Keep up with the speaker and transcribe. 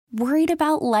Worried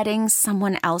about letting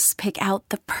someone else pick out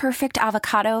the perfect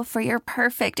avocado for your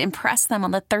perfect impress them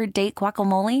on the third date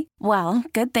guacamole? Well,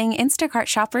 good thing Instacart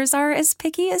shoppers are as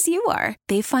picky as you are.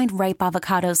 They find ripe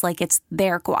avocados like it's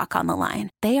their guac on the line.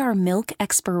 They are milk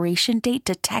expiration date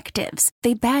detectives.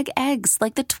 They bag eggs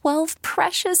like the 12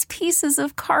 precious pieces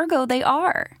of cargo they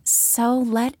are. So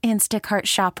let Instacart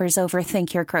shoppers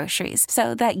overthink your groceries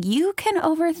so that you can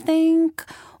overthink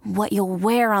what you'll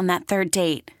wear on that third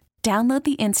date. Download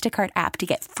the Instacart app to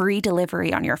get free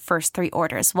delivery on your first 3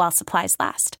 orders while supplies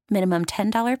last. Minimum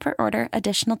 $10 per order.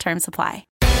 Additional terms apply.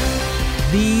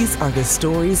 These are the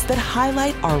stories that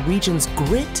highlight our region's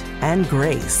grit and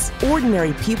grace.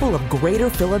 Ordinary people of Greater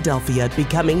Philadelphia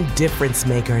becoming difference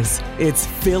makers. It's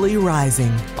Philly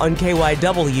Rising on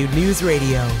KYW News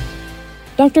Radio.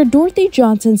 Dr. Dorothy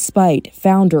Johnson-Speight,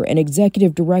 founder and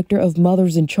executive director of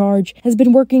Mothers in Charge, has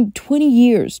been working 20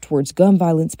 years towards gun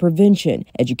violence prevention,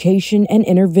 education, and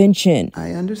intervention.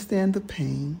 I understand the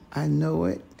pain. I know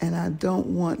it, and I don't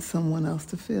want someone else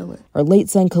to feel it. Her late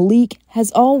son, Khalik,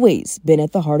 has always been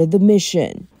at the heart of the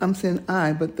mission. I'm saying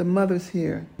but the mothers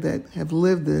here that have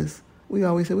lived this, we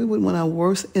always say we wouldn't want our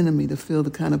worst enemy to feel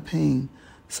the kind of pain.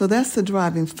 So that's the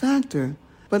driving factor.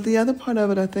 But the other part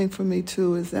of it, I think, for me,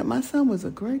 too, is that my son was a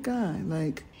great guy.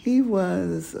 Like, he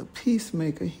was a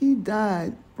peacemaker. He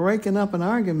died breaking up an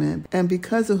argument. And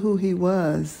because of who he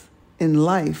was in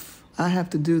life, I have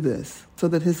to do this so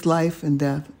that his life and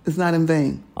death is not in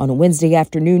vain. On a Wednesday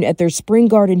afternoon at their Spring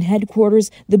Garden headquarters,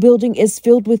 the building is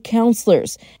filled with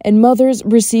counselors and mothers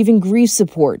receiving grief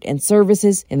support and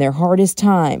services in their hardest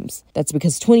times. That's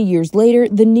because 20 years later,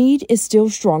 the need is still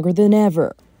stronger than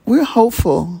ever. We're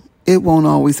hopeful it won't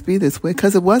always be this way,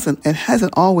 because it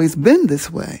hasn't always been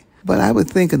this way. But I would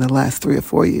think in the last 3 or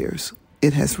 4 years,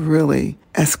 it has really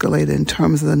escalated in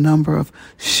terms of the number of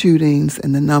shootings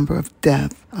and the number of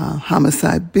deaths,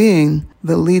 homicide being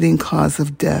the leading cause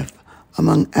of death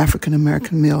among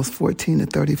African-American males 14 to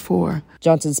 34.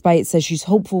 Johnson-Speight says she's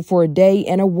hopeful for a day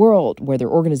and a world where their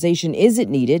organization isn't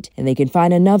needed and they can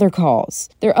find another cause.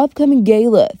 Their upcoming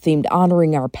gala, themed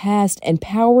Honoring Our Past and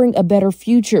Powering a Better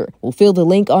Future, will fill the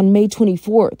link on May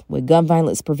 24th with gun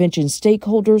violence prevention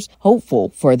stakeholders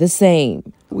hopeful for the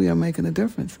same. We are making a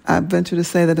difference. I venture to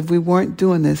say that if we weren't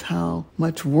doing this, how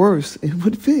much worse it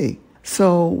would be.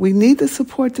 So we need the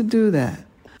support to do that.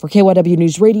 For KYW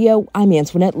News Radio, I'm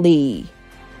Antoinette Lee.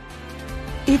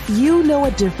 If you know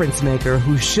a difference maker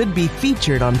who should be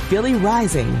featured on Philly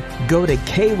Rising, go to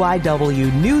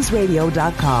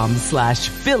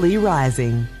kywnewsradio.com/Philly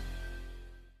Rising.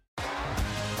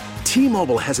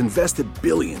 T-Mobile has invested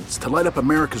billions to light up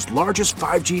America's largest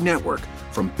 5G network,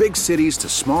 from big cities to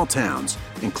small towns,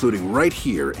 including right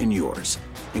here in yours.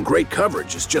 And great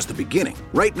coverage is just the beginning.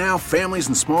 Right now, families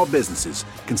and small businesses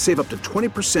can save up to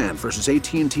 20% versus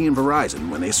AT&T and Verizon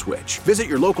when they switch. Visit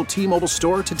your local T-Mobile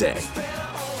store today.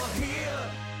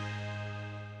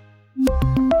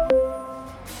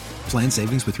 Plan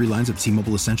savings with 3 lines of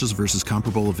T-Mobile Essentials versus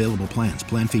comparable available plans.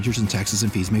 Plan features and taxes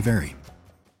and fees may vary.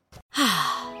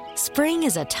 Spring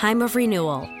is a time of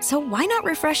renewal, so why not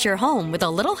refresh your home with a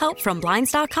little help from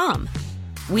Blinds.com?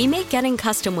 We make getting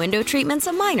custom window treatments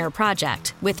a minor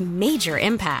project with major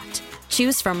impact.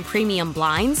 Choose from premium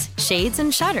blinds, shades,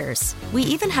 and shutters. We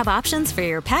even have options for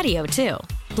your patio, too.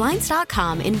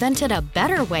 Blinds.com invented a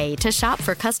better way to shop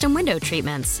for custom window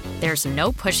treatments. There's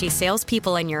no pushy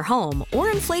salespeople in your home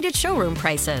or inflated showroom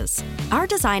prices. Our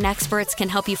design experts can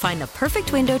help you find the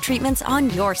perfect window treatments on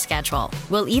your schedule.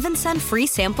 We'll even send free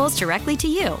samples directly to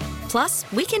you. Plus,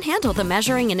 we can handle the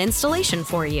measuring and installation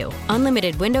for you.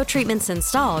 Unlimited window treatments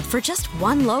installed for just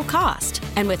one low cost.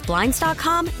 And with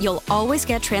Blinds.com, you'll always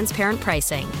get transparent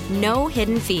pricing. No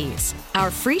hidden fees. Our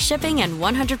free shipping and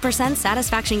 100%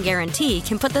 satisfaction guarantee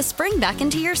can put the spring back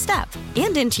into your step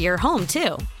and into your home,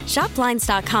 too. Shop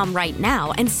Blinds.com right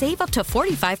now and save up to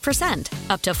 45%.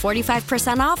 Up to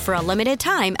 45% off for a limited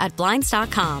time at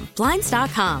Blinds.com.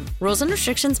 Blinds.com. Rules and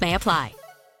restrictions may apply.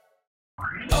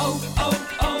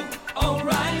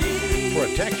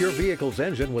 Protect your vehicle's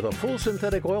engine with a full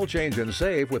synthetic oil change and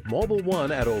save with Mobil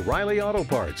 1 at O'Reilly Auto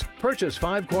Parts. Purchase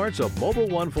 5 quarts of Mobil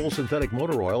 1 full synthetic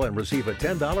motor oil and receive a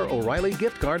 $10 O'Reilly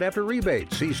gift card after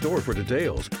rebate. See store for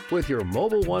details. With your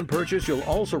Mobil 1 purchase, you'll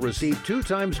also receive 2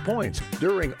 times points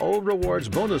during O Rewards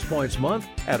Bonus Points Month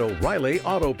at O'Reilly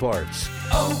Auto Parts.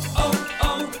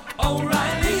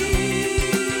 O'Reilly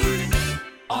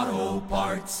Auto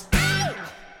Parts.